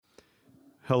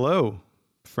Hello,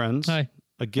 friends. Hi.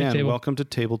 Again, Hi, welcome to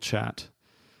Table Chat.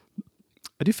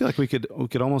 I do feel like we could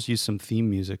almost use some theme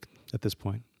music at this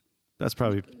point. That's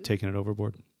probably taking it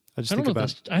overboard.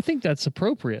 I think that's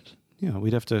appropriate. Yeah,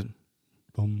 we'd have to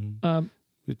sing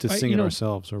it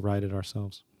ourselves or write it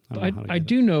ourselves. I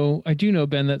do know,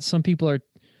 Ben, that some people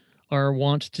are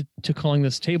wont to calling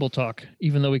this table talk,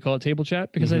 even though we call it table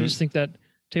chat, because I just think that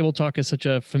table talk is such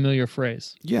a familiar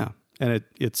phrase. Yeah, and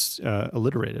it's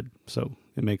alliterated, so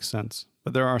it makes sense.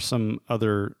 But there are some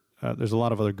other, there's a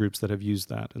lot of other groups that have used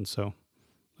that, and so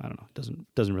I don't know.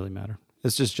 It doesn't really matter.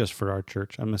 It's just for our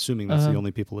church. I'm assuming that's the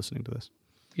only people listening to this.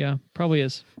 Yeah, probably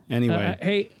is. Anyway,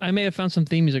 hey, I may have found some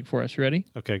theme music for us. You ready?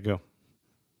 Okay, go.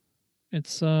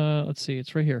 It's let's see,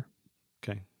 it's right here.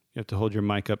 Okay, you have to hold your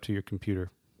mic up to your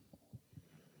computer.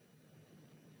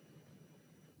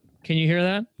 Can you hear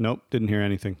that? Nope, didn't hear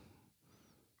anything.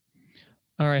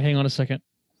 All right, hang on a second.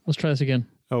 Let's try this again.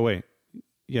 Oh, wait.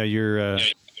 Yeah, you're...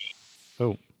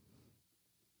 Oh.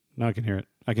 Now I can hear it.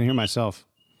 I can hear myself.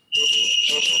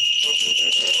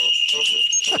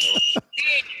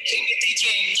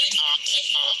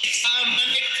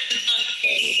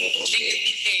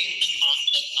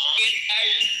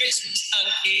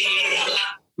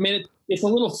 I mean, it's a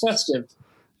little festive.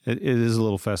 It is a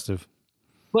little festive.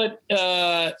 But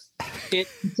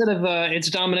instead of it's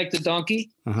Dominic the Donkey,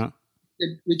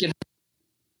 we can have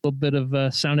a little bit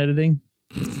of sound editing.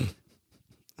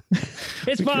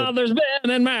 It's Father's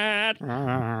Ben and Matt.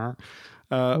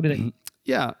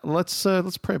 Yeah,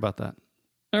 let's pray about that.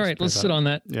 All right, let's sit on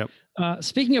that. Yep.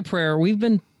 Speaking of prayer, we've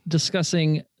been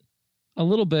discussing a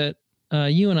little bit.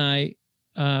 You and I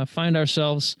find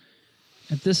ourselves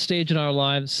at this stage in our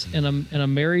lives in a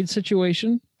married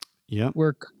situation. Yeah,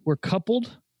 we're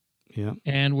coupled. Yeah,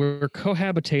 and we're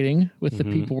cohabitating with the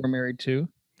people we're married to.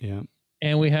 Yeah,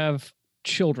 and we have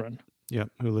children. Yeah,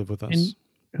 who live with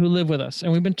us.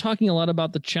 And we've been talking a lot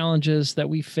about the challenges that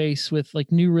we face with like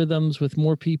new rhythms, with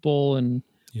more people and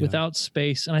without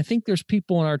space. And I think there's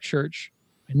people in our church.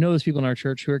 I know there's people in our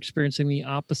church who are experiencing the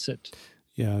opposite.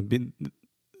 Yeah,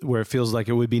 where it feels like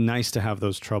it would be nice to have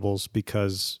those troubles,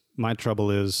 because my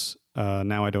trouble is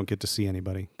now I don't get to see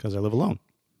anybody because I live alone.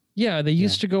 Yeah, they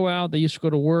used to go out. They used to go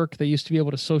to work. They used to be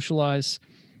able to socialize.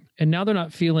 And now they're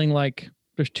not feeling like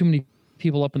there's too many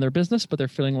people up in their business, but they're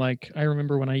feeling like, I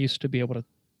remember when I used to be able to,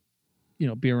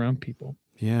 be around people.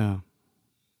 Yeah.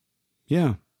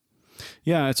 Yeah.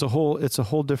 Yeah, it's a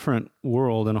whole different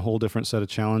world and a whole different set of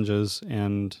challenges,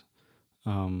 and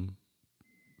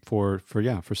for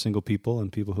single people and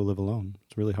people who live alone,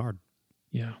 it's really hard.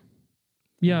 Yeah.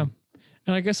 Yeah.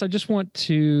 And I guess I just want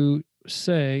to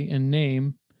say and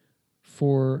name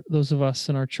for those of us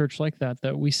in our church like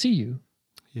that we see you.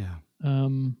 Yeah.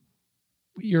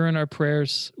 You're in our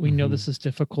prayers. We know this is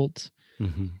difficult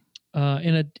in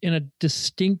a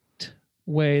distinct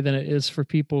way than it is for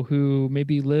people who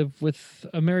maybe live with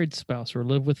a married spouse or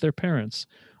live with their parents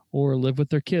or live with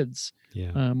their kids.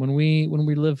 Yeah. When we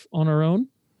live on our own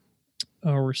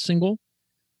or we're single,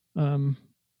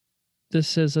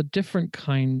 this is a different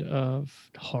kind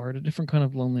of hard, a different kind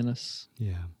of loneliness.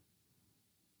 Yeah.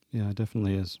 Yeah, it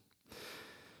definitely is.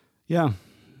 Yeah,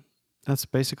 that's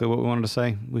basically what we wanted to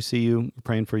say. We see you, we're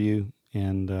praying for you,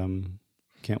 and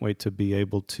can't wait to be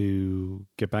able to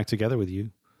get back together with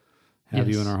you, have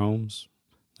you in our homes,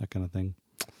 that kind of thing.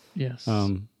 Yes.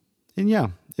 And yeah,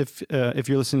 if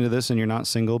you're listening to this and you're not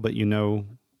single, but you know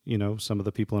some of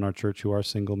the people in our church who are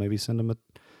single, maybe send them a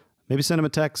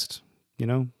text.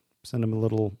 Send them a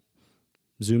little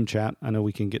Zoom chat. I know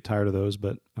we can get tired of those,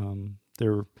 but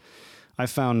I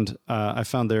found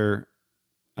they're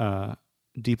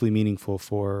deeply meaningful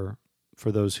for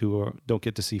those who don't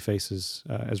get to see faces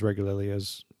as regularly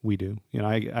as we do.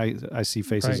 I see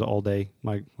faces all day.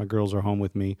 My girls are home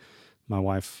with me. My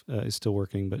wife is still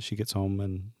working, but she gets home,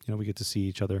 and we get to see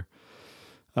each other.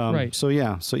 So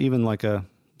even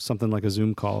something like a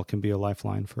Zoom call can be a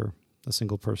lifeline for a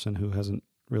single person who hasn't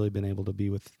really been able to be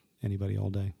with anybody all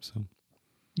day. So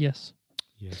yes.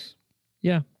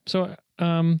 Yeah. So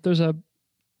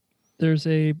there's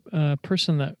a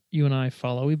person that you and I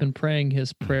follow. We've been praying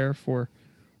his prayer for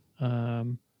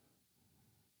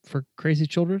crazy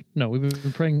children. No, we've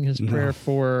been praying his prayer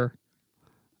for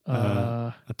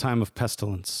a time of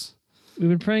pestilence. We've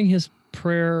been praying his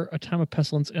prayer, a time of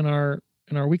pestilence, in our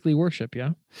weekly worship.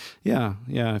 Yeah.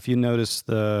 If you notice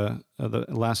the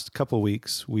last couple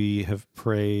weeks, we have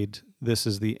prayed. This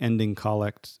is the ending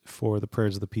collect for the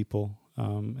prayers of the people.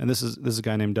 And this is a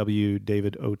guy named W.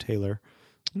 David O. Taylor.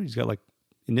 He's got like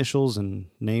initials and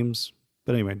names,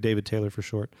 but anyway, David Taylor for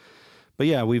short. But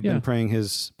yeah, we've been praying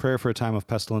his prayer for a time of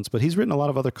pestilence, but he's written a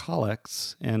lot of other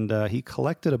collects, and he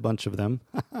collected a bunch of them.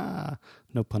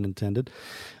 No pun intended.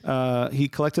 He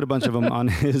collected a bunch of them on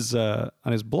his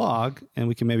blog, and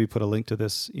we can maybe put a link to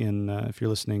this in if you're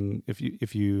listening,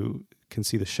 if you can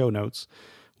see the show notes.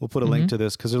 We'll put a link to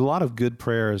this because there's a lot of good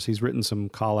prayers. He's written some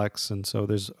collects, and so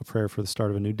there's a prayer for the start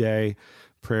of a new day,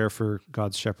 prayer for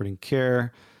God's shepherding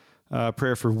care,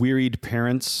 prayer for wearied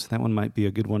parents. That one might be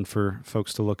a good one for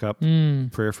folks to look up.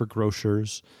 Prayer for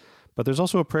grocers. But there's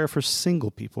also a prayer for single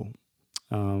people.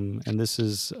 And this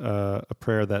is a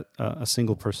prayer that a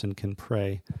single person can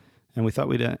pray. And we thought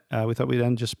we'd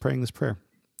end just praying this prayer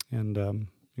and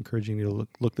encouraging you to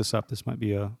look this up. This might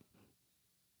be a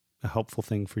helpful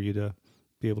thing for you to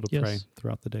be able to pray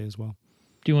throughout the day as well.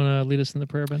 Do you want to lead us in the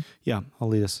prayer, Ben? Yeah, I'll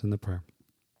lead us in the prayer.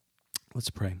 Let's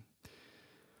pray.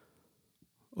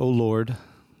 O Lord,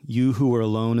 you who were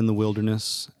alone in the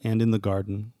wilderness and in the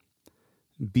garden,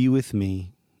 be with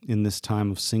me in this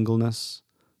time of singleness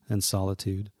and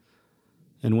solitude.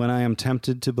 And when I am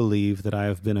tempted to believe that I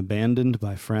have been abandoned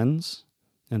by friends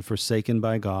and forsaken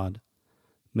by God,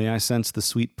 may I sense the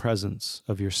sweet presence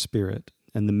of your Spirit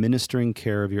and the ministering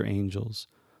care of your angels,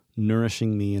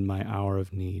 nourishing me in my hour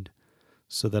of need,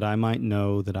 so that I might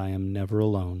know that I am never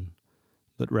alone,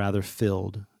 but rather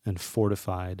filled and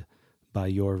fortified by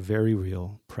your very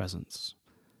real presence.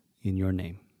 In your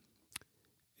name,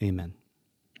 amen.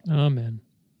 Amen.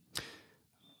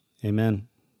 Amen.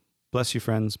 Bless you,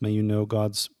 friends. May you know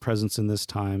God's presence in this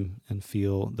time and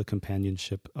feel the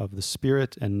companionship of the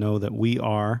Spirit, and know that we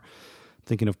are,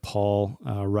 thinking of Paul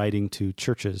writing to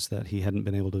churches that he hadn't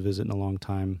been able to visit in a long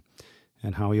time,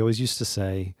 and how he always used to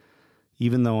say,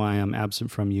 even though I am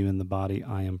absent from you in the body,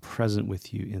 I am present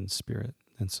with you in spirit.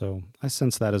 And so I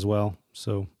sense that as well.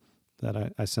 So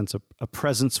that I sense a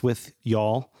presence with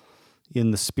y'all in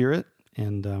the spirit,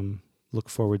 and look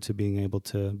forward to being able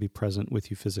to be present with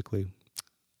you physically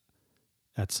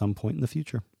at some point in the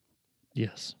future.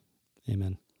 Yes.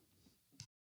 Amen.